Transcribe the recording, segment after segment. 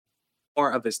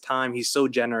more of his time. He's so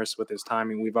generous with his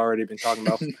timing. We've already been talking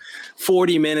about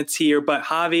 40 minutes here. But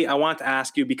Javi, I want to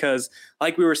ask you because,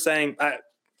 like we were saying,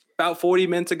 about 40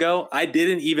 minutes ago, I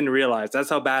didn't even realize. That's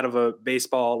how bad of a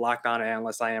baseball lockdown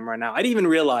analyst I am right now. I didn't even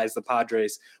realize the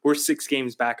Padres were 6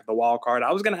 games back at the wild card.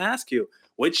 I was going to ask you,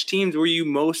 which teams were you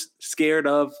most scared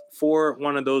of for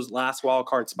one of those last wild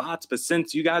card spots? But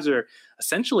since you guys are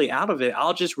essentially out of it,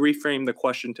 I'll just reframe the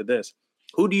question to this.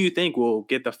 Who do you think will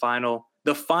get the final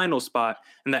spot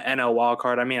in the NL wild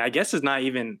card? I mean, I guess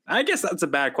that's a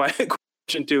bad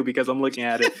question too, because I'm looking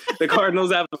at it. The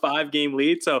Cardinals have a 5-game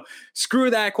lead. So screw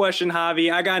that question,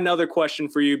 Javi. I got another question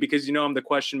for you because I'm the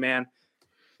question man.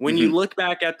 When you look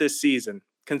back at this season,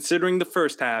 considering the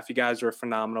first half, you guys were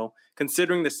phenomenal.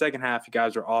 Considering the second half, you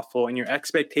guys were awful. And your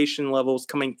expectation levels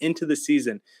coming into the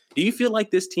season, do you feel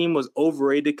like this team was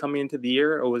overrated coming into the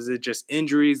year, or was it just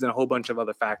injuries and a whole bunch of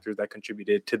other factors that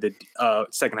contributed to the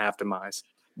second half demise?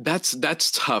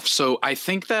 That's tough. So I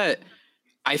think I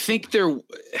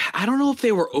don't know if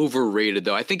they were overrated,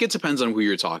 though. I think it depends on who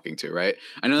you're talking to, right?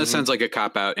 I know that sounds like a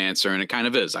cop-out answer, and it kind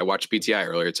of is. I watched PTI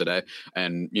earlier today,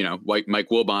 and, Mike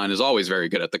Wilbon is always very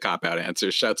good at the cop-out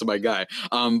answers. Shout out to my guy.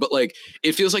 But,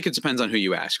 it feels like it depends on who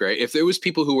you ask, right? If there was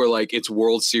people who were like, it's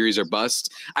World Series or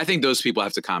bust, I think those people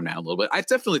have to calm down a little bit. I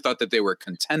definitely thought that they were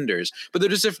contenders, but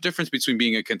there's a difference between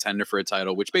being a contender for a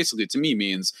title, which basically, to me,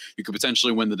 means you could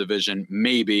potentially win the division.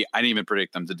 Maybe. I didn't even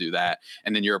predict them to do that.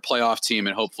 And then you're a playoff team,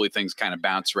 and hopefully things kind of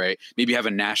bounce, right? Maybe have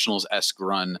a Nationals-esque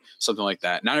run, something like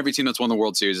that. Not every team that's won the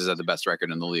World Series is at the best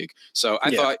record in the league. So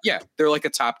I thought, they're like a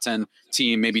top 10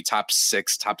 team, maybe top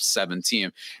 6, top 7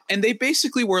 team. And they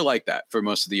basically were like that for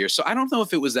most of the year. So I don't know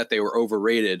if it was that they were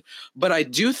overrated, but I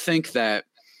do think that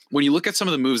when you look at some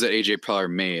of the moves that AJ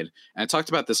Preller made, and I talked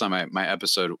about this on my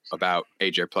episode about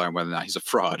AJ Preller and whether or not he's a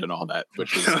fraud and all that,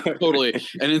 which is totally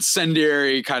an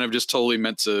incendiary kind of just totally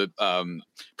meant to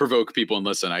provoke people and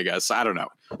listen, I guess. I don't know.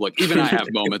 Look, even I have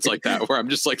moments like that where I'm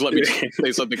just like, let me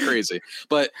say something crazy.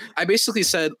 But I basically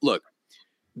said, look,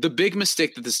 the big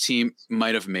mistake that this team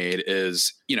might have made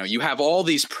is, you have all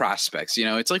these prospects.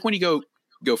 It's like when you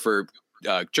go for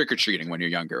trick-or-treating when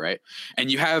you're younger, right?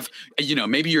 And you have,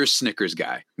 maybe you're a Snickers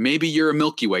guy, maybe you're a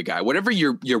Milky Way guy, whatever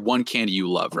your one candy you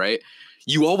love, right?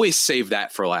 You always save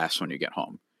that for last when you get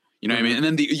home. You know what I mean? And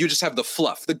then you just have the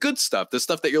fluff, the good stuff, the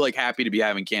stuff that you're like happy to be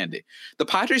having candy. The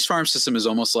Padres farm system is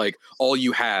almost like all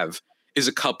you have is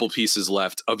a couple pieces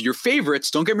left of your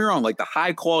favorites. Don't get me wrong, like the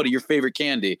high quality, your favorite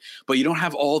candy, but you don't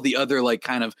have all the other, like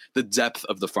kind of the depth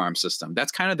of the farm system.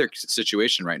 That's kind of their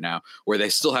situation right now, where they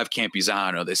still have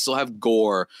Campizano. They still have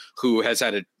Gore, who has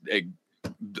had a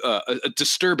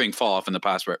disturbing fall off in the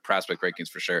prospect rankings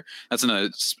for sure. That's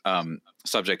another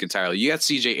subject entirely. You got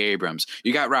CJ Abrams,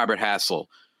 you got Robert Hassel,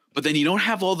 but then you don't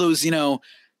have all those,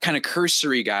 kind of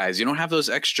cursory guys. You don't have those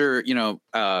extra,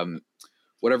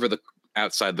 whatever the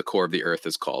outside the core of the earth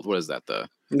is called. What is that? The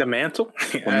mantle?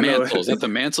 Mantle. Is that the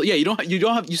mantle? Yeah,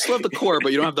 you still have the core,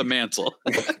 but you don't have the mantle.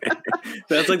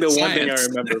 That's like the science. One thing I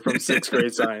remember from 6th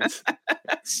grade science.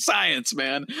 Science,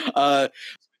 man.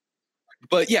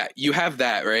 But yeah, you have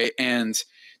that, right? And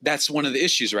that's one of the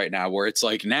issues right now, where it's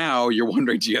like now you're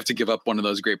wondering, do you have to give up one of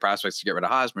those great prospects to get rid of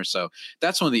Hosmer? So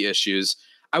that's one of the issues.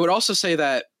 I would also say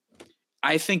that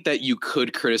I think that you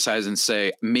could criticize and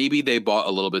say maybe they bought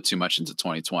a little bit too much into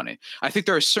 2020. I think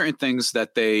there are certain things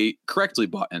that they correctly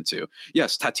bought into.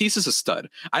 Yes, Tatis is a stud.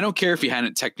 I don't care if he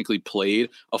hadn't technically played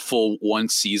a full one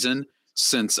season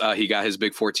since he got his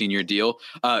big 14-year deal.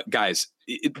 Guys,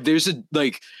 there's a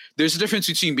difference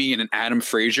between being in an Adam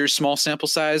Frazier small sample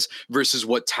size versus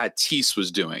what Tatis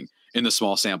was doing in the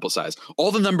small sample size.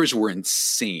 All the numbers were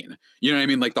insane. You know what I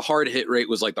mean? Like the hard hit rate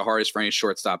was like the hardest for any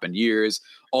shortstop in years.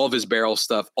 All of his barrel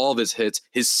stuff, all of his hits,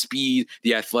 his speed,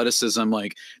 the athleticism.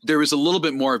 Like there was a little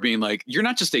bit more of being like, you're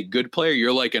not just a good player.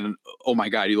 You're like oh my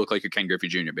God, you look like a Ken Griffey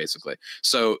Jr. basically.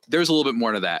 So there's a little bit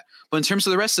more to that. But in terms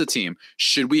of the rest of the team,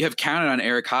 should we have counted on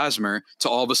Eric Hosmer to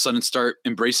all of a sudden start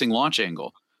embracing launch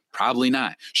angle? Probably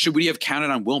not. Should we have counted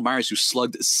on Will Myers, who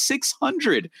slugged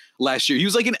 600 last year? He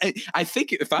was like, I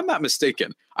think if I'm not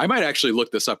mistaken, I might actually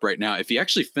look this up right now. If he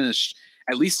actually finished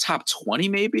at least top 20,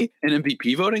 maybe in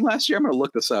MVP voting last year, I'm going to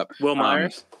look this up. Will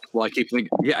Myers? Well, I keep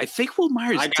thinking, yeah, I think Will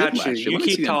Myers I got did you. last year. You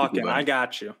keep talking. I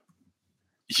got you.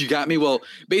 You got me. Well,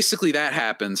 basically that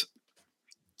happens.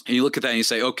 And you look at that and you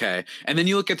say, okay. And then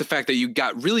you look at the fact that you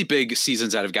got really big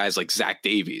seasons out of guys like Zach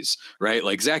Davies, right?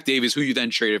 Like Zach Davies, who you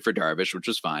then traded for Darvish, which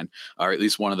was fine, or at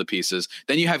least one of the pieces.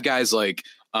 Then you have guys like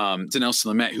Dinelson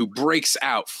Lamet, who breaks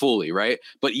out fully, right?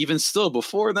 But even still,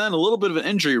 before then, a little bit of an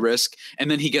injury risk.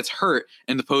 And then he gets hurt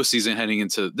in the postseason heading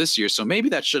into this year. So maybe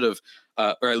that should have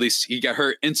or at least he got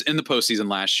hurt in the postseason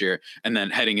last year. And then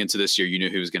heading into this year, you knew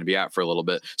he was going to be out for a little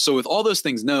bit. So with all those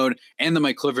things known and the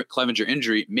Mike Clevenger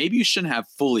injury, maybe you shouldn't have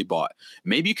fully bought.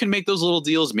 Maybe you can make those little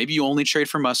deals. Maybe you only trade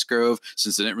for Musgrove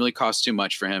since it didn't really cost too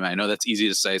much for him. I know that's easy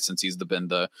to say since he's been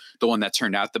the one that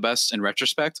turned out the best in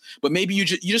retrospect, but maybe you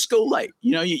just go light.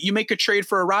 You make a trade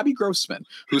for a Robbie Grossman,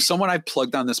 who's someone I've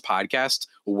plugged on this podcast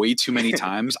way too many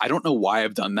times. I don't know why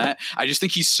I've done that. I just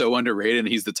think he's so underrated, and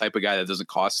he's the type of guy that doesn't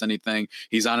cost anything.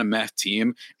 He's on a meth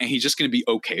team, and he's just going to be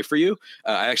okay for you.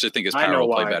 I actually think his power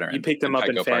will play better. You picked him up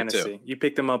in fantasy. You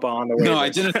picked him up on the way. No, I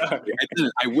didn't. I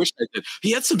didn't. I wish I did.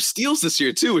 He had some steals this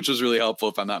year too, which was really helpful,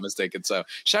 if I'm not mistaken. So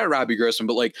shout out Robbie Grossman,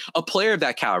 but like a player of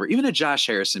that caliber, even a Josh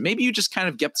Harrison, maybe you just kind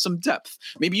of get some depth.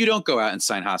 Maybe you don't go out and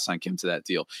sign Ha-Seong Kim to that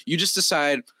deal. You just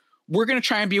decide, we're going to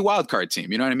try and be a wild card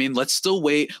team. You know what I mean? Let's still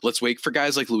wait. Let's wait for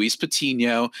guys like Luis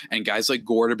Patino and guys like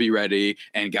Gore to be ready,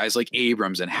 and guys like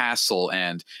Abrams and Hassel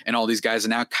and all these guys.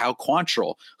 And now Kyle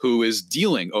Quantrill, who is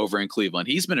dealing over in Cleveland.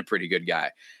 He's been a pretty good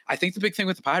guy. I think the big thing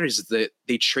with the Padres is that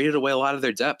they traded away a lot of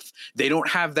their depth. They don't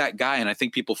have that guy, and I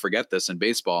think people forget this in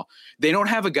baseball. They don't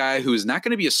have a guy who's not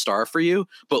going to be a star for you,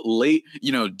 but late,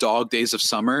 dog days of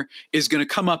summer is going to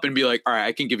come up and be like, all right,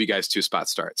 I can give you guys 2 spot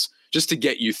starts just to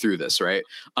get you through this, right?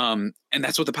 And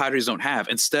that's what the Padres don't have.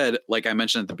 Instead, like I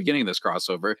mentioned at the beginning of this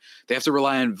crossover, they have to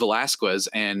rely on Velasquez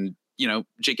and,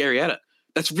 Jake Arrieta.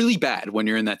 That's really bad when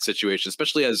you're in that situation,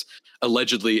 especially as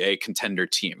allegedly a contender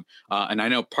team. And I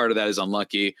know part of that is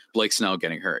unlucky. Blake Snell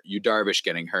getting hurt, Yu Darvish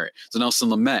getting hurt, so Nelson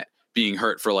Lamet being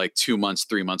hurt for like 2 months,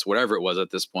 3 months, whatever it was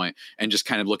at this point, and just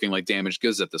kind of looking like damaged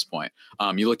goods at this point.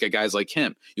 You look at guys like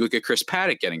him. You look at Chris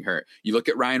Paddock getting hurt. You look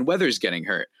at Ryan Weathers getting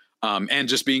hurt. And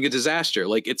just being a disaster.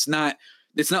 Like it's not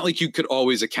like you could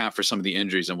always account for some of the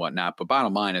injuries and whatnot. But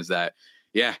bottom line is that,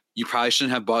 yeah, you probably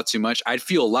shouldn't have bought too much. I'd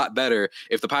feel a lot better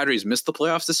if the Padres missed the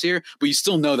playoffs this year, but you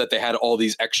still know that they had all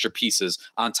these extra pieces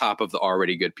on top of the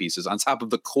already good pieces, on top of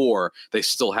the core. They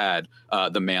still had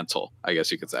the mantle, I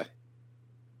guess you could say.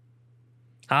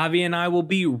 Javi and I will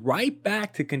be right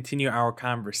back to continue our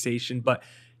conversation, but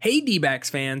hey, D-backs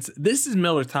fans, this is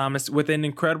Miller Thomas with an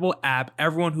incredible app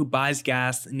everyone who buys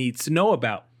gas needs to know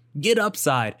about. Get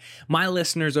Upside. My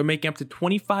listeners are making up to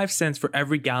 25 cents for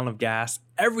every gallon of gas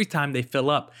every time they fill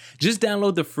up. Just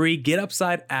download the free Get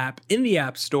Upside app in the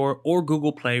App Store or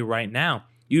Google Play right now.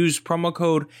 Use promo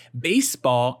code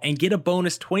BASEBALL and get a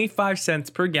bonus 25 cents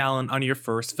per gallon on your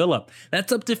first fill up.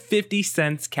 That's up to 50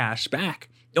 cents cash back.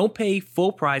 Don't pay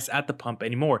full price at the pump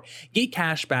anymore. Get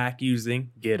cash back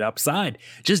using Get Upside.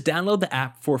 Just download the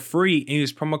app for free and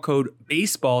use promo code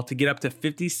BASEBALL to get up to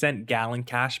 50-cent gallon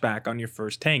cash back on your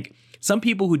first tank. Some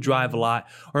people who drive a lot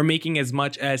are making as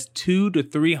much as $200 to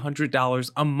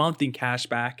 $300 a month in cash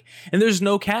back, and there's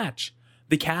no catch.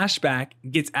 The cash back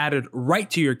gets added right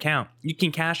to your account. You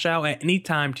can cash out at any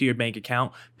time to your bank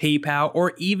account, PayPal,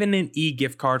 or even an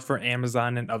e-gift card for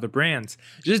Amazon and other brands.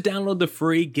 Just download the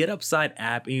free Get Upside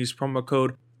app and use promo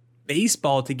code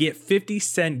BASEBALL to get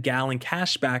 50-cent gallon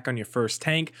cash back on your first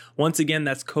tank. Once again,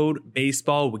 that's code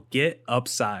BASEBALL with Get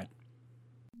Upside.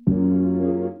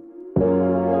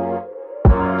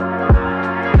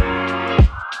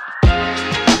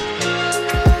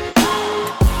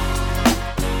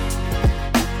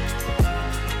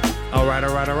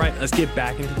 All right. Let's get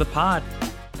back into the pod.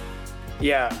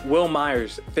 Yeah, Will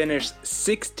Myers finished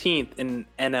 16th in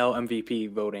NL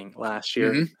MVP voting last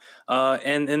year. Mm-hmm.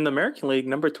 And in the American League,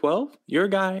 number 12, your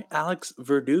guy, Alex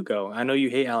Verdugo. I know you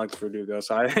hate Alex Verdugo,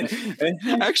 so I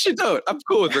actually don't. I'm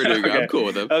cool with Verdugo. Okay. I'm cool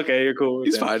with him. Okay, you're cool with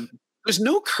him. He's him. Fine. There's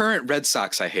no current Red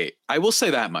Sox I hate. I will say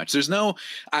that much. There's no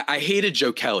 – I hated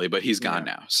Joe Kelly, but he's gone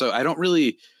now. So I don't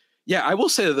really – yeah, I will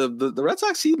say the Red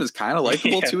Sox team is kind of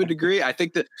likable to a degree. I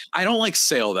think that I don't like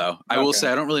Sale though. I will say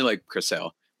I don't really like Chris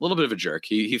Sale. A little bit of a jerk.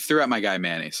 He threw out my guy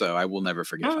Manny, so I will never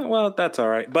forgive him. Well, that's all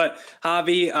right. But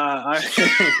Javi,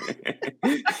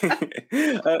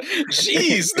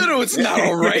 jeez, no, it's not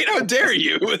all right. How dare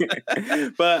you?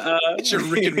 But get your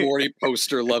Rick and Morty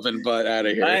poster loving butt out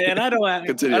of here. I don't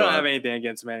have anything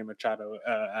against Manny Machado.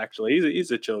 Actually,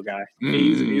 he's a chill guy.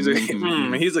 He's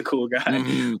a cool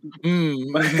guy.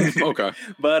 Okay.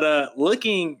 But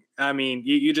looking, I mean,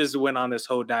 you just went on this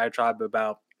whole diatribe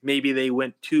about maybe they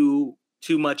went too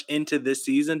much into this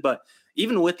season, but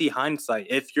even with the hindsight,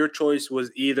 if your choice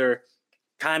was either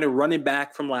kind of running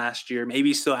back from last year,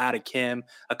 maybe still add a Kim,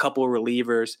 a couple of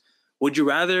relievers, would you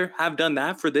rather have done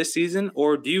that for this season,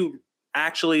 or do you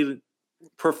actually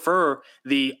prefer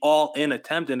the all-in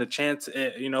attempt and a chance,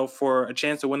 for a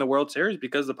chance to win the World Series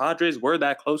because the Padres were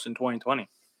that close in 2020?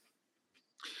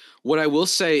 What I will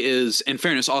say is, in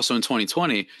fairness, also in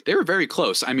 2020, they were very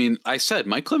close. I mean, I said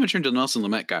Mike Clevenger and Nelson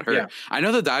Lamet got hurt. Yeah. I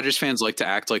know the Dodgers fans like to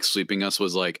act like sweeping us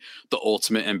was like the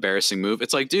ultimate embarrassing move.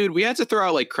 It's like, dude, we had to throw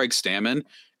out like Craig Stammen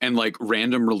and like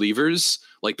random relievers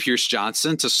like Pierce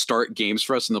Johnson to start games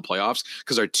for us in the playoffs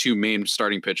because our two main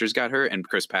starting pitchers got hurt and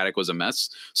Chris Paddock was a mess.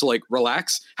 So like,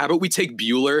 relax. How about we take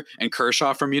Bueller and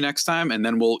Kershaw from you next time? And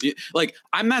then we'll like,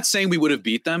 I'm not saying we would have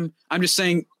beat them. I'm just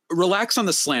saying relax on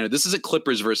the slander. This isn't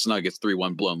Clippers versus Nuggets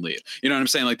 3-1 blown lead. You know what I'm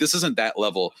saying? Like, this isn't that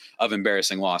level of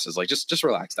embarrassing losses. Like, just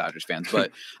relax, Dodgers fans.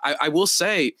 But I will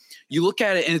say, you look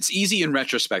at it and it's easy in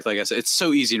retrospect. Like I said, it's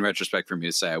so easy in retrospect for me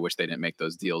to say I wish they didn't make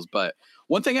those deals. But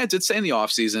one thing I did say in the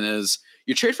offseason is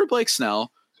you trade for Blake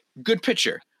Snell, good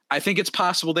pitcher. I think it's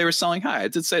possible they were selling high. I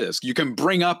did say this. You can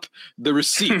bring up the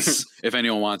receipts if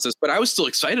anyone wants this, but I was still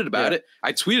excited about it.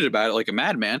 I tweeted about it like a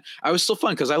madman. I was still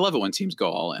fun because I love it when teams go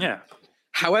all in. Yeah.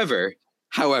 However,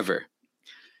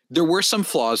 there were some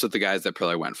flaws with the guys that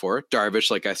Preller went for. Darvish,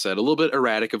 like I said, a little bit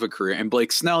erratic of a career, and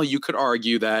Blake Snell, you could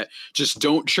argue that just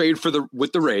don't trade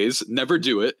with the Rays, never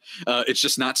do it. It's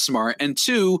just not smart. And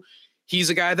two, he's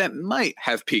a guy that might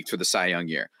have peaked for the Cy Young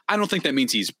year. I don't think that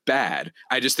means he's bad.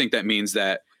 I just think that means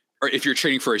that, or if you're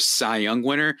trading for a Cy Young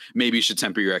winner, maybe you should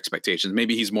temper your expectations.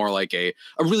 Maybe he's more like a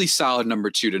really solid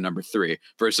number 2 to number 3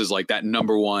 versus like that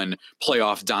number 1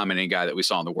 playoff dominating guy that we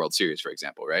saw in the World Series, for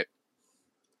example, right?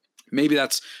 Maybe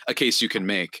that's a case you can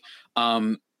make.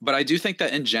 But I do think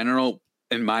that in general,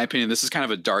 in my opinion, this is kind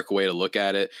of a dark way to look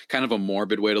at it, kind of a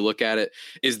morbid way to look at it,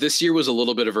 is this year was a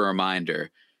little bit of a reminder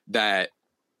that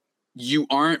you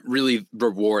aren't really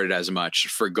rewarded as much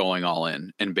for going all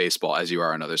in baseball as you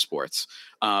are in other sports.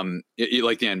 Like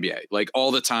the NBA, like all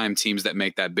the time, teams that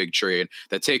make that big trade,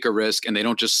 that take a risk and they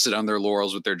don't just sit on their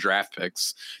laurels with their draft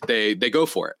picks. They go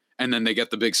for it and then they get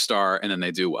the big star and then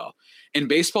they do well. In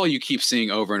baseball, you keep seeing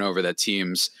over and over that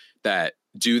teams that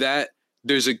do that,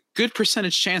 there's a good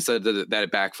percentage chance that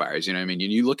it backfires. You know what I mean?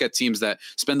 You look at teams that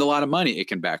spend a lot of money, it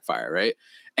can backfire, right?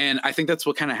 And I think that's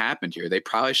what kind of happened here. They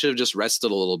probably should have just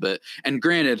rested a little bit. And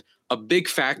granted, a big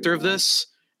factor of this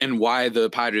and why the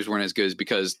Padres weren't as good is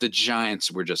because the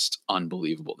Giants were just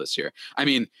unbelievable this year. I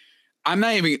mean,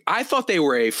 I thought they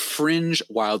were a fringe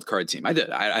wild card team. I did.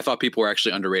 I thought people were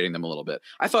actually underrating them a little bit.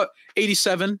 I thought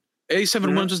 87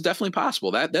 wins was definitely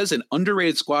possible. That's an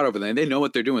underrated squad over there. They know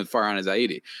what they're doing with Farhan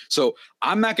Zaidi. So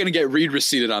I'm not going to get read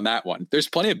receipted on that one. There's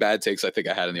plenty of bad takes I think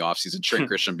I had in the offseason. Trent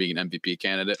Grisham being an MVP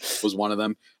candidate was one of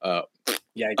them.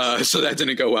 So that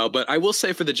didn't go well. But I will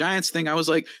say for the Giants thing, I was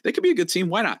like, they could be a good team.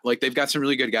 Why not? Like, they've got some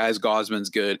really good guys. Gosman's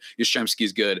good.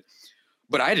 Yastrzemski's good.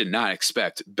 But I did not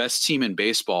expect best team in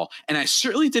baseball. And I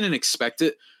certainly didn't expect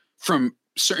it from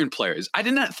certain players. I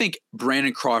did not think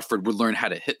Brandon Crawford would learn how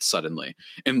to hit suddenly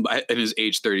in his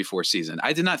age 34 season.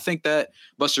 I did not think that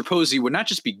Buster Posey would not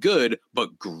just be good,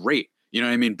 but great. You know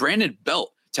what I mean? Brandon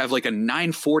Belt to have like a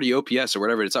 940 OPS or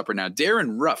whatever it's up right now.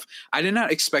 Darren Ruff, I did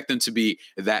not expect them to be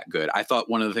that good. I thought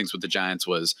one of the things with the Giants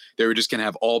was they were just going to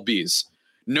have all Bs.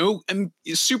 No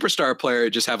superstar player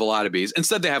just have a lot of Bs.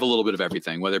 Instead, they have a little bit of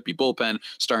everything, whether it be bullpen,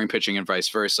 starting pitching, and vice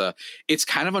versa. It's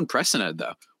kind of unprecedented,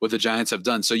 though, what the Giants have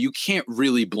done. So you can't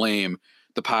really blame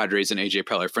the Padres and AJ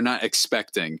Preller for not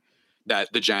expecting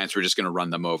that the Giants were just going to run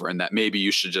them over and that maybe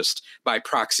you should just, by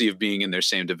proxy of being in their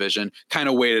same division, kind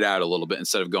of wait it out a little bit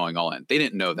instead of going all in. They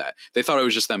didn't know that. They thought it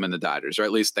was just them and the Dodgers, or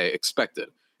at least they expected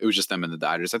it was just them and the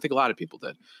Dodgers. I think a lot of people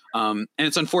did. And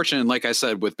it's unfortunate. Like I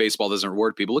said, with baseball doesn't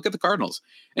reward people. Look at the Cardinals.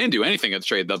 They didn't do anything at the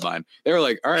trade deadline. They were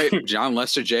like, all right, John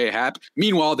Lester, J. Happ.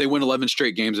 Meanwhile, they win 11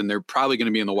 straight games and they're probably going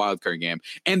to be in the wild card game.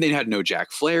 And they had no Jack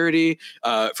Flaherty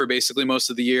for basically most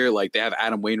of the year. Like, they have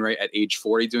Adam Wainwright at age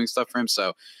 40 doing stuff for him.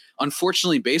 So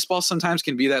unfortunately, baseball sometimes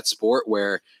can be that sport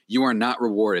where you are not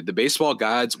rewarded. The baseball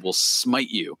gods will smite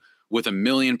you with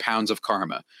 1,000,000 pounds of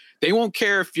karma. They won't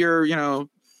care if you're,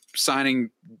 signing,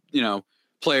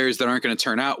 players that aren't going to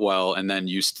turn out well, and then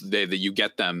you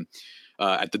get them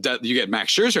you get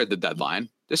Max Scherzer at the deadline.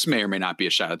 This may or may not be a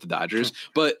shot at the Dodgers,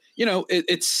 but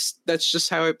that's just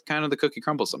how it kind of the cookie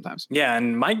crumbles sometimes. Yeah,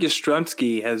 and Mike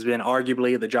Yastrzemski has been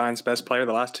arguably the Giants' best player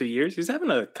the last 2 years. He's having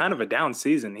a kind of a down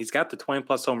season. He's got the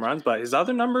 20-plus home runs, but his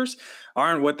other numbers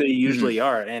aren't what they usually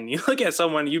are. And you look at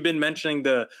someone, you've been mentioning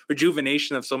the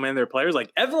rejuvenation of so many of their players,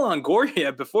 like Evan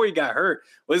Longoria before he got hurt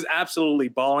was absolutely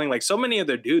balling. Like, so many of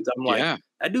their dudes, I'm like,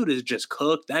 that dude is just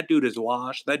cooked. That dude is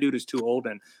washed. That dude is too old.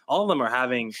 And all of them are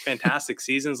having fantastic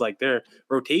seasons. Like their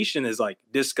rotation is like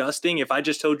disgusting. If I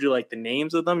just told you like the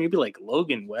names of them, you'd be like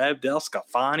Logan Webb, Del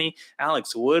Scafani,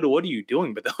 Alex Wood. What are you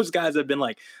doing? But those guys have been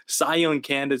like Cy Young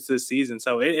candidates this season.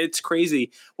 So it's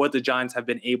crazy what the Giants have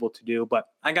been able to do. But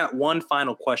I got one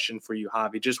final question for you,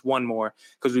 Javi. Just one more,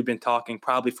 because we've been talking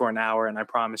probably for an hour, and I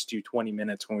promised you 20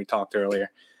 minutes when we talked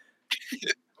earlier.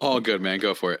 All good, man.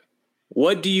 Go for it.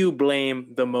 What do you blame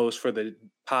the most for the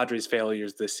Padres'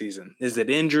 failures this season? Is it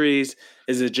injuries?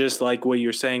 Is it just like what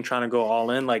you're saying, trying to go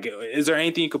all in? Like, is there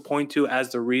anything you could point to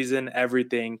as the reason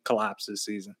everything collapsed this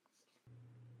season?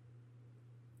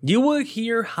 You will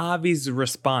hear Javi's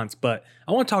response, but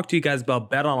I want to talk to you guys about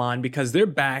BetOnline because they're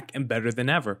back and better than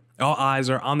ever. All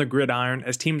eyes are on the gridiron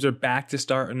as teams are back to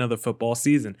start another football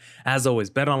season. As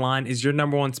always, BetOnline is your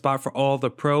number one spot for all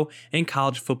the pro and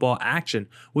college football action.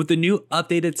 With the new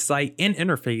updated site and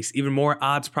interface, even more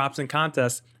odds, props, and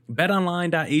contests,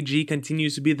 BetOnline.ag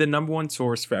continues to be the number one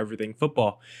source for everything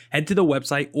football. Head to the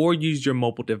website or use your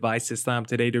mobile device to sign up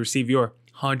today to receive your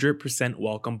 100%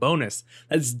 welcome bonus.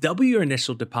 That's double your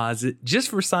initial deposit just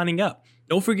for signing up.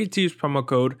 Don't forget to use promo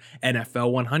code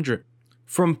NFL100.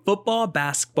 From football,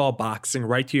 basketball, boxing,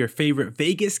 right to your favorite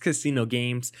Vegas casino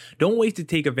games, don't wait to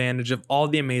take advantage of all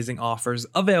the amazing offers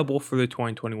available for the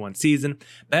 2021 season.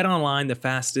 BetOnline, the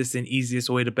fastest and easiest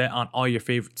way to bet on all your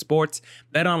favorite sports.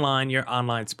 BetOnline, your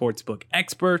online sportsbook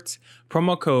experts.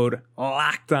 Promo code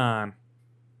LOCKEDON.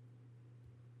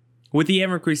 With the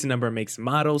ever-increasing number of makes and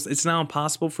models, it's now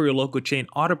impossible for your local chain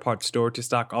auto parts store to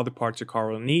stock all the parts your car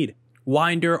will need.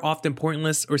 Why endure often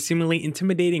pointless or seemingly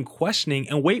intimidating questioning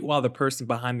and wait while the person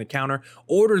behind the counter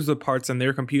orders the parts on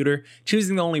their computer,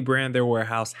 choosing the only brand their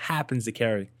warehouse happens to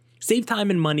carry? Save time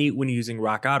and money when using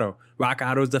Rock Auto. Rock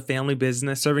Auto is a family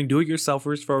business serving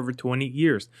do-it-yourselfers for over 20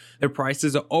 years. Their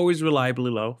prices are always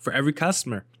reliably low for every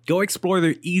customer. Go explore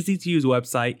their easy-to-use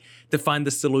website to find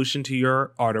the solution to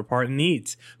your auto part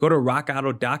needs. Go to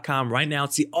rockauto.com right now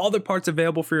and see all the parts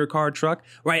available for your car or truck.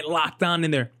 Right locked on in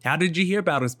there. How did you hear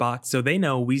about us box? So they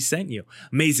know we sent you.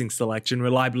 Amazing selection,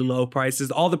 reliably low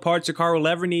prices, all the parts your car will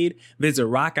ever need. Visit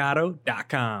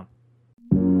rockauto.com.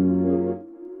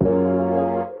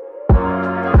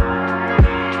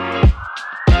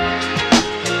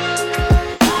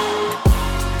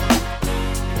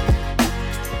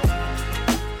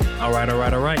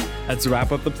 All right. Let's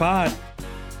wrap up the pod.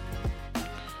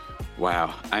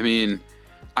 Wow. I mean,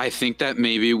 I think that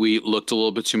maybe we looked a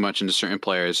little bit too much into certain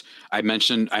players. I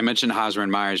mentioned Hosmer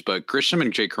and Myers, but Grisham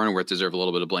and Jake Cronenworth deserve a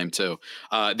little bit of blame too.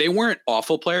 They weren't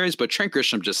awful players, but Trent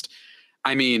Grisham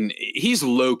he's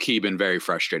low-key been very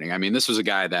frustrating. I mean, this was a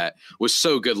guy that was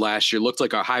so good last year, looked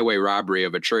like a highway robbery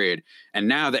of a trade. And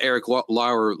now the Eric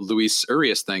Lauer, Luis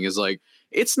Urias thing is like,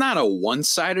 it's not a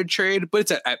one-sided trade, but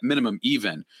it's at minimum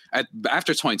even.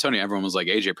 After 2020, everyone was like,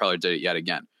 AJ probably did it yet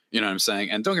again. You know what I'm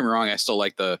saying? And don't get me wrong, I still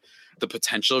like the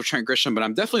potential of Trent Grisham, but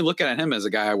I'm definitely looking at him as a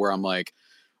guy where I'm like,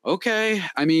 okay,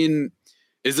 I mean,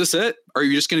 is this it? Are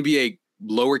you just going to be a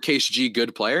lowercase g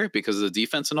good player because of the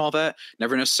defense and all that?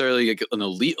 Never necessarily an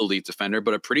elite defender,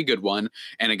 but a pretty good one,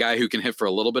 and a guy who can hit for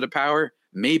a little bit of power.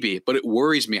 Maybe, but it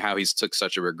worries me how he's took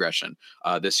such a regression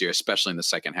this year, especially in the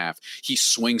second half. He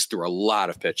swings through a lot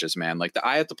of pitches, man. Like the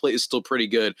eye at the plate is still pretty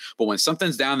good, but when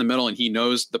something's down the middle and he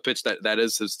knows the pitch that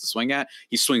is his to swing at,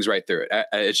 he swings right through it.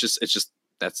 It's just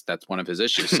that's one of his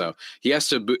issues. So he has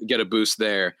to get a boost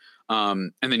there.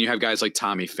 And then you have guys like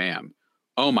Tommy Pham.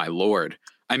 Oh my Lord.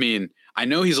 I mean, I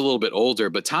know he's a little bit older,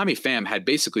 but Tommy Pham had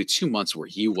basically 2 months where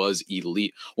he was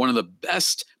elite. One of the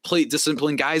best plate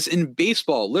discipline guys in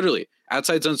baseball, literally.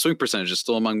 Outside zone swing percentage is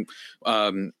still among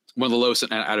one of the lowest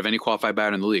out of any qualified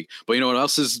batter in the league. But you know what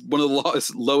else is one of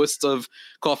the lowest of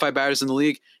qualified batters in the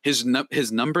league? His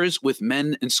numbers with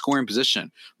men in scoring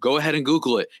position. Go ahead and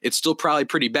Google it. It's still probably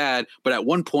pretty bad, but at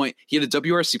one point he had a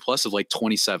WRC plus of like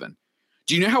 27.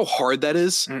 Do you know how hard that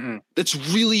is? That's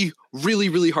really, really,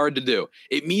 really hard to do.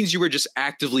 It means you were just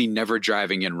actively never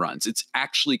driving in runs. It's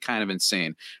actually kind of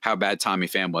insane how bad Tommy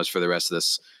Pham was for the rest of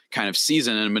this kind of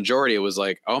season. And a majority, it was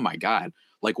like, oh my God,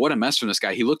 like what a mess from this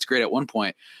guy. He looked great at one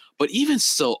point, but even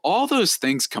still, all those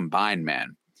things combined,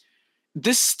 man,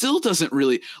 this still doesn't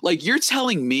really, like, you're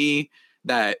telling me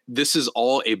that this is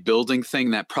all a building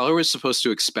thing that probably was supposed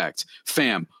to expect.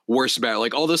 Pham, worst batter,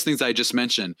 like all those things I just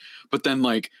mentioned. But then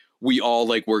like, we all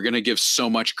like, we're going to give so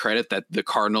much credit that the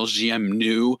Cardinals GM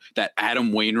knew that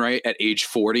Adam Wainwright at age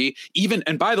 40, even,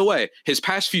 and by the way, his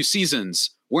past few seasons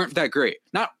weren't that great.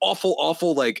 Not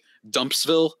awful, like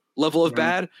Dumpsville level of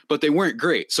bad, but they weren't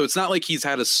great. So it's not like he's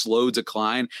had a slow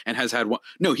decline and has had one.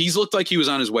 No, he's looked like he was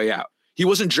on his way out. He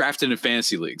wasn't drafted in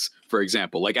fantasy leagues, for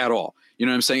example, like at all. You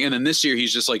know what I'm saying? And then this year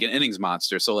he's just like an innings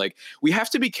monster. So like we have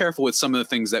to be careful with some of the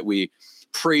things that we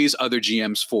praise other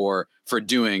GMs for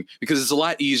doing, because it's a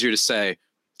lot easier to say,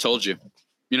 told you.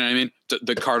 You know what I mean?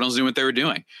 The Cardinals knew what they were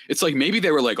doing. It's like maybe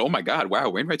they were like, oh my God, wow,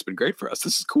 Wainwright's been great for us.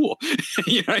 This is cool.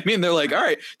 You know what I mean? They're like, all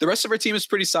right, the rest of our team is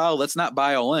pretty solid. Let's not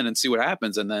buy all in and see what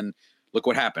happens. And then look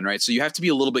what happened, right? So you have to be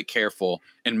a little bit careful,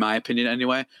 in my opinion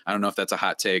anyway. I don't know if that's a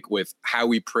hot take, with how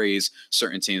we praise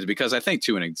certain teams, because I think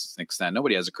to an extent,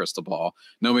 nobody has a crystal ball.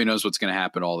 Nobody knows what's going to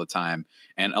happen all the time.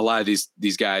 And a lot of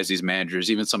these guys, these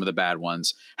managers, even some of the bad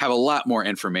ones, have a lot more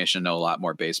information, know a lot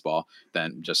more baseball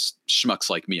than just schmucks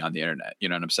like me on the internet. You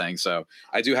know what I'm saying? So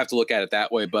I do have to look at it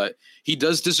that way, but he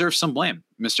does deserve some blame,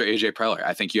 Mr. AJ Preller.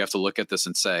 I think you have to look at this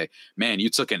and say, man, you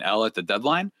took an L at the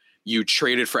deadline. You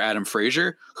traded for Adam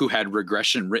Frazier, who had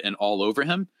regression written all over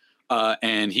him,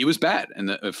 and he was bad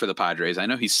for the Padres. I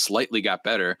know he slightly got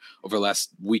better over the last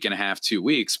week and a half, 2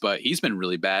 weeks, but he's been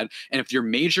really bad. And if your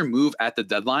major move at the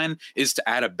deadline is to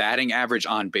add a batting average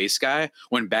on base guy,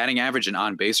 when batting average and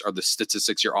on base are the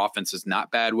statistics your offense is not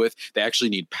bad with, they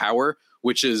actually need power,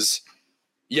 which is...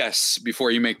 Yes,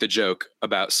 before you make the joke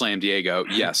about Slam Diego,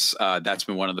 yes, that's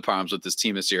been one of the problems with this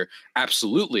team this year.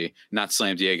 Absolutely not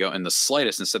Slam Diego in the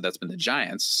slightest. Instead, that's been the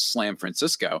Giants, Slam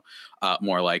Francisco,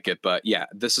 more like it. But yeah,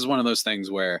 this is one of those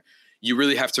things where you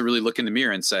really have to really look in the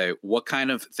mirror and say, what kind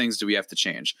of things do we have to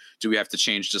change? Do we have to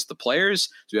change just the players?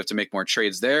 Do we have to make more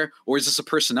trades there? Or is this a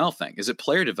personnel thing? Is it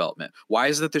player development? Why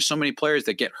is it that there's so many players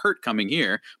that get hurt coming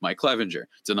here? Mike Clevenger,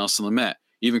 Dinelson Lamet,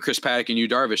 even Chris Paddock and Yu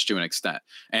Darvish to an extent,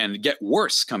 and get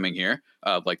worse coming here,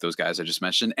 like those guys I just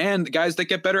mentioned, and guys that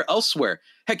get better elsewhere.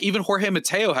 Heck, even Jorge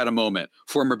Mateo had a moment,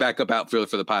 former backup outfielder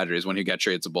for the Padres, when he got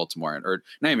traded to Baltimore, or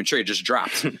not even traded, just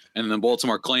dropped. And then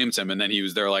Baltimore claimed him, and then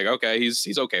they're like, okay,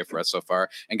 he's okay for us so far.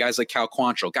 And guys like Cal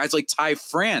Quantrill, guys like Ty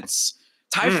France.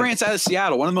 Ty France out of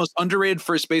Seattle, one of the most underrated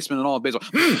first basemen in all of baseball,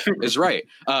 is right.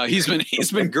 He's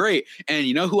been great. And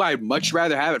you know who I'd much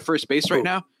rather have at first base right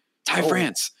now? Ty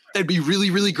France. That'd be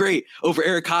really, really great over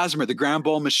Eric Hosmer, the ground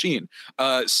ball machine.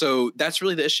 So that's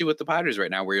really the issue with the Padres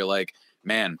right now, where you're like,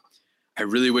 man, I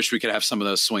really wish we could have some of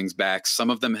those swings back. Some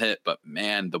of them hit, but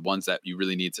man, the ones that you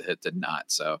really need to hit did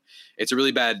not. So it's a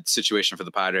really bad situation for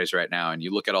the Padres right now. And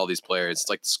you look at all these players, it's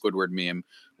like the Squidward meme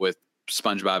with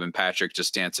SpongeBob and Patrick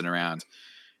just dancing around.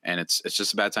 And it's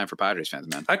just a bad time for Padres fans,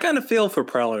 man. I kind of feel for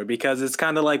Preller, because it's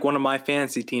kind of like one of my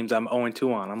fantasy teams I'm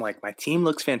 0-2 on. I'm like, my team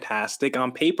looks fantastic.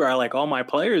 On paper, I like all my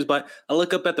players, but I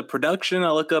look up at the production,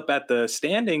 I look up at the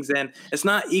standings, and it's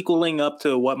not equaling up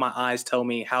to what my eyes tell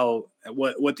me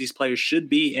what these players should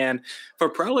be. And for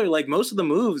Preller, like most of the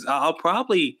moves, I'll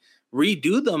probably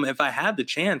redo them if I had the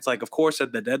chance. Like, of course,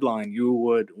 at the deadline, you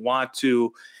would want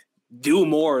to do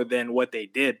more than what they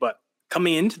did, but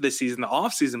coming into the season, the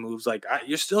offseason moves, like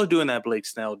you're still doing that Blake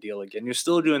Snell deal again. You're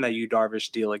still doing that Yu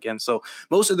Darvish deal again. So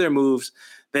most of their moves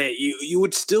that you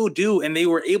would still do, and they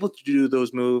were able to do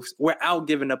those moves without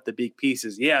giving up the big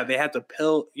pieces. Yeah, they had to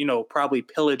probably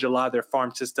pillage a lot of their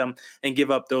farm system and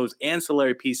give up those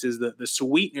ancillary pieces, the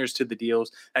sweeteners to the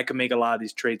deals that could make a lot of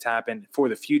these trades happen for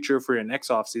the future, for your next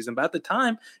offseason. But at the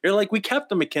time, you're like, we kept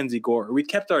the Mackenzie Gore, we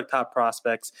kept our top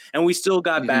prospects, and we still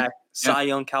got back Cy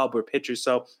Young caliber pitchers.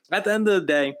 So at the end of the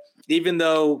day, even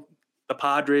though the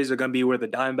Padres are going to be where the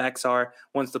Diamondbacks are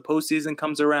once the postseason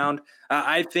comes around,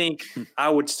 I think I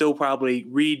would still probably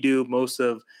redo most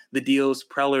of the deals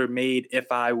Preller made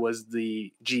if I was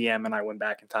the GM and I went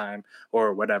back in time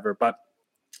or whatever. But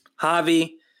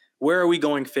Javi, where are we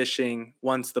going fishing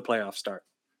once the playoffs start?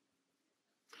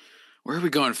 Where are we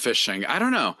going fishing? I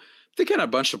don't know. Thinking a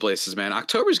bunch of places, man.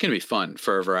 October is going to be fun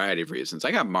for a variety of reasons.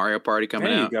 I got Mario Party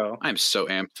coming out. Go. I'm so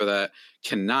amped for that.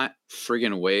 Cannot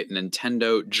friggin' wait.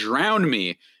 Nintendo, drown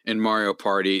me in Mario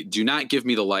Party. Do not give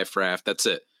me the life raft. That's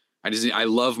it. I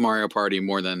love Mario Party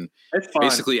more than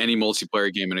basically any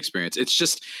multiplayer game and experience. It's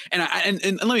just, and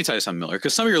let me tell you something, Miller,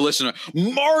 because some of your listeners,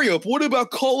 Mario, what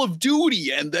about Call of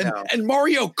Duty and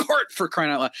Mario Kart, for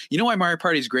crying out loud? You know why Mario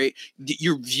Party is great?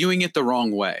 You're viewing it the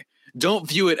wrong way. Don't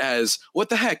view it as what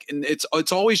the heck. And it's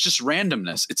always just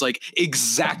randomness. It's like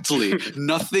exactly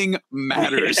nothing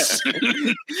matters.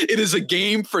 It is a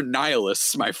game for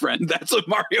nihilists, my friend. That's what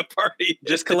Mario Party is.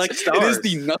 Just collect stars. It is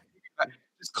the nothing.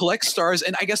 Just collect stars.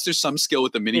 And I guess there's some skill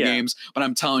with the mini games, but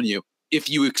I'm telling you, if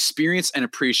you experience and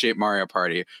appreciate Mario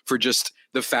Party for just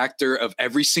the factor of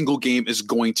every single game is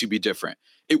going to be different,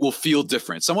 it will feel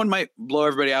different. Someone might blow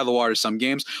everybody out of the water some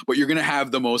games, but you're going to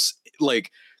have the most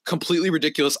completely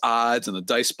ridiculous odds and the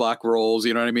dice block rolls.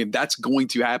 You know what I mean? That's going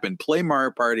to happen. Play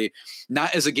Mario Party,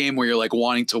 not as a game where you're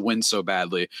wanting to win so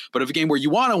badly, but of a game where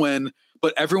you want to win,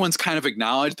 but everyone's kind of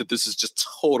acknowledged that this is just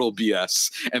total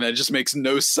BS and that it just makes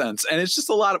no sense. And it's just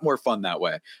a lot more fun that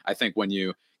way. I think when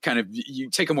you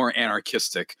take a more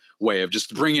anarchistic way of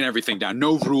just bringing everything down.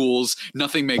 No rules,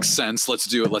 nothing makes sense. Let's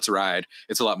do it. Let's ride.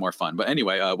 It's a lot more fun. But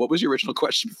anyway, what was your original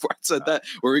question before I said that?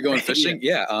 Were we going fishing?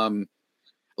 Yeah.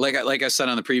 Like I said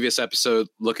on the previous episode,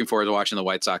 looking forward to watching the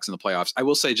White Sox in the playoffs. I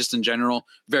will say, just in general,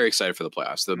 very excited for the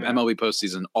playoffs. The MLB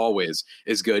postseason always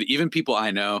is good. Even people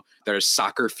I know that are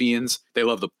soccer fiends, they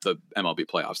love the MLB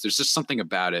playoffs. There's just something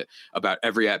about it, about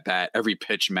every at-bat, every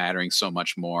pitch mattering so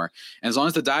much more. And as long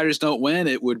as the Dodgers don't win,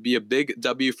 it would be a big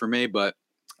W for me, but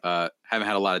haven't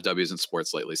had a lot of W's in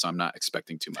sports lately, so I'm not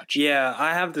expecting too much. Yeah,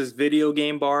 I have this video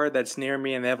game bar that's near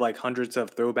me, and they have like hundreds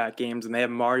of throwback games, and they have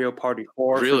Mario Party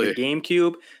 4 for the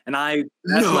GameCube, and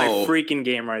that's my freaking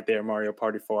game right there, Mario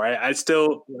Party 4. I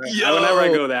still, whenever I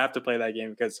go there, I have to play that game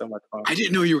because it's so much fun. I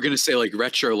didn't know you were going to say like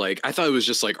retro, like I thought it was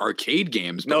just like arcade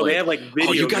games. But no, they have like video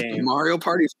games. You got the Mario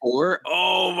Party 4?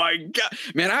 Oh my God.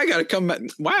 Man, I got to come,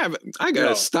 I got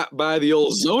to stop by the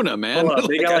old Zona, man.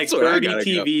 They got like 30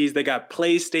 TVs, they got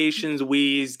PlayStations,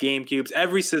 Wii's, GameCubes,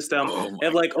 every system. They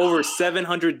have like over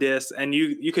 700 discs, and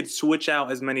you could switch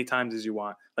out as many times as you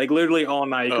want. Like literally all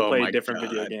night, you could play different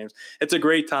video games. It's a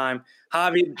great time.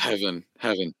 Javi, heaven.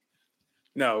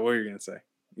 No, what are you gonna say?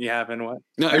 You having what?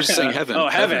 No, I was just saying heaven. Oh,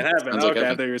 heaven. Okay, like heaven.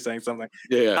 I thought you were saying something.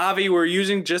 Yeah. Javi, we're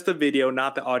using just the video,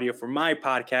 not the audio for my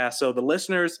podcast, so the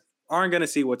listeners aren't gonna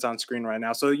see what's on screen right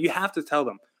now. So you have to tell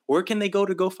them, where can they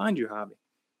go find you, Javi?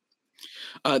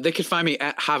 They can find me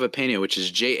at Javipeno, which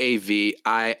is JAVIIPENO.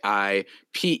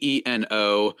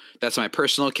 That's my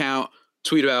personal account.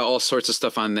 Tweet about all sorts of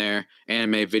stuff on there.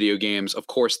 Anime, video games, of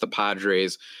course, the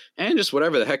Padres, and just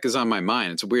whatever the heck is on my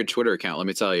mind. It's a weird Twitter account, let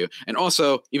me tell you. And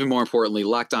also, even more importantly,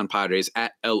 Locked On Padres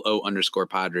at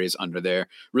LO_Padres under there.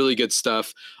 Really good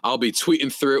stuff. I'll be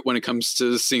tweeting through it when it comes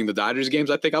to seeing the Dodgers games.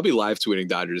 I think I'll be live tweeting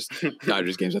Dodgers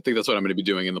games. I think that's what I'm going to be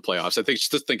doing in the playoffs. I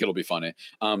just think it'll be funny.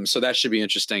 So that should be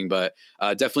interesting, but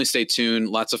definitely stay tuned.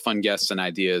 Lots of fun guests and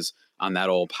ideas on that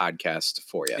old podcast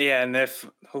for you. Yeah, and if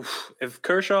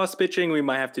Kershaw's pitching, we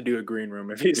might have to do a green room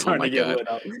if he's starting to get lit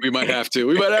up. We might have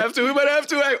to.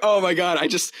 Oh my God.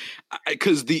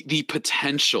 Because the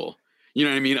potential, you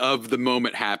know what I mean, of the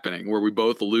moment happening where we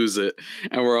both lose it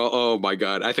and we're all, oh my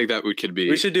God, I think that could be.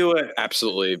 We should do it.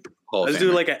 Absolutely. Let's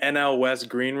do like an NL West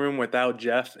green room without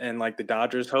Jeff and like the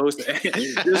Dodgers host.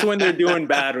 Just when they're doing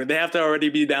bad, they have to already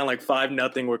be down like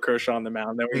 5-0 with Kershaw on the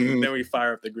mound. Then we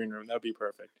fire up the green room. That'd be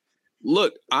perfect.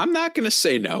 Look, I'm not going to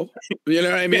say no. You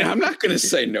know what I mean? I'm not going to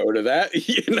say no to that.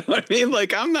 You know what I mean?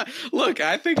 Like,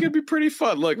 I think it'd be pretty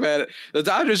fun. Look, man, the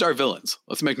Dodgers are villains.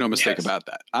 Let's make no mistake about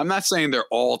that. I'm not saying they're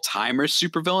all-timers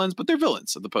super villains, but they're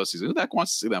villains of the postseason. Who the heck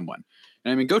wants to see them win?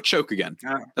 And I mean, go choke again.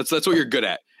 That's what you're good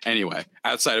at anyway,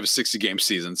 outside of a 60-game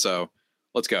season. So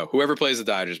let's go. Whoever plays the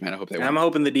Dodgers, man, I hope they win. I'm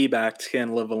hoping the D-backs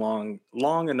can live long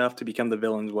enough to become the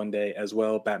villains one day as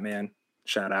well. Batman,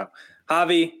 shout out.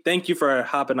 Javi, thank you for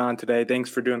hopping on today. Thanks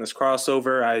for doing this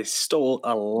crossover. I stole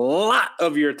a lot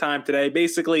of your time today.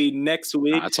 Basically, next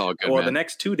week, that's all good, or the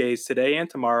next 2 days, today and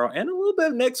tomorrow, and a little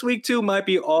bit of next week too, might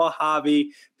be all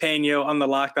Javi Peno on the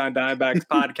Locked On Diamondbacks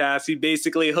podcast. He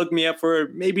basically hooked me up for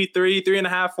maybe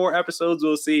 3.5, 4 episodes.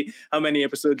 We'll see how many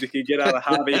episodes you can get out of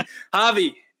Javi.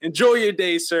 Javi, enjoy your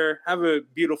day, sir. Have a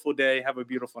beautiful day. Have a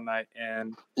beautiful night.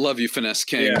 And love you, Finesse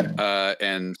King.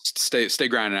 And stay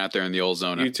grinding out there in the old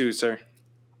Zona. You too, sir.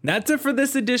 That's it for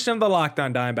this edition of the Locked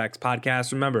On Diamondbacks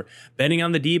podcast. Remember, betting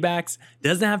on the D-backs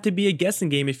doesn't have to be a guessing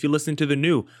game if you listen to the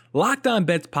new Locked On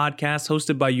Bets podcast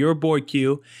hosted by your boy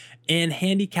Q and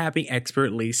handicapping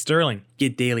expert Lee Sterling.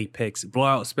 Get daily picks,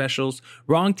 blowout specials,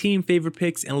 wrong team favorite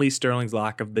picks, and Lee Sterling's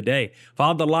lock of the day.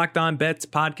 Follow the Locked On Bets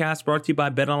podcast brought to you by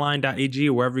betonline.ag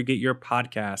or wherever you get your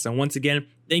podcasts. And once again,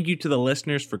 thank you to the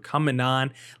listeners for coming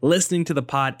on, listening to the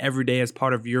pod every day as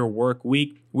part of your work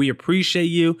week. We appreciate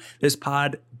you. This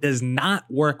pod does not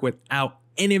work without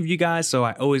any of you guys, so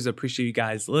I always appreciate you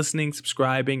guys listening,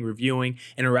 subscribing, reviewing,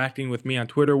 interacting with me on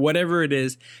Twitter, whatever it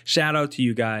is. Shout out to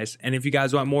you guys. And if you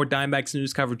guys want more Diamondbacks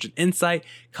news coverage and insight,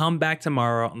 come back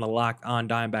tomorrow on the Locked On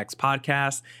Diamondbacks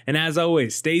podcast. And as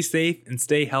always, stay safe and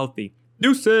stay healthy.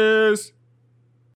 Deuces!